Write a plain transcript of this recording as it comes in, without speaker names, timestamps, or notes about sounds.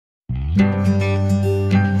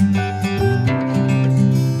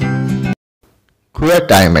Quia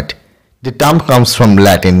Timet. The term comes from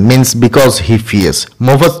Latin, means because he fears.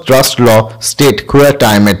 Movers trust law state Quia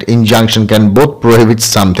Timet injunction can both prohibit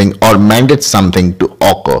something or mandate something to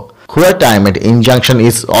occur. Quia Timet injunction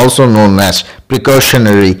is also known as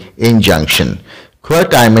precautionary injunction. Quia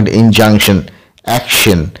Timet injunction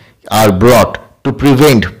action are brought to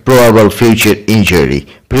prevent probable future injury.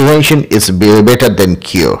 Prevention is better than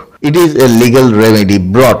cure. It is a legal remedy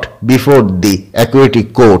brought before the equity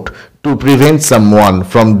court to prevent someone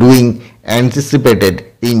from doing anticipated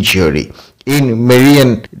injury. In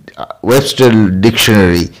Merriam-Webster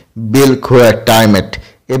dictionary, bill quia timet,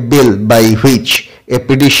 a bill by which a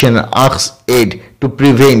petitioner asks aid to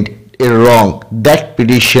prevent a wrong that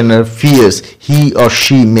petitioner fears he or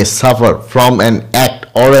she may suffer from an act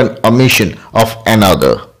or an omission of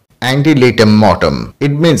another. Ante Litem Motam.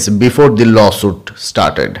 It means before the lawsuit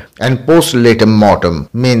started, and post litem mortem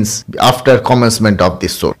means after commencement of the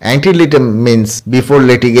suit. Ante litem means before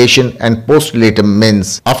litigation and post litem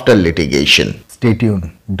means after litigation. Stay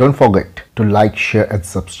tuned. Don't forget to like, share and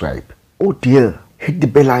subscribe. Oh dear, hit the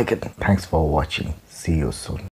bell icon. Thanks for watching. See you soon.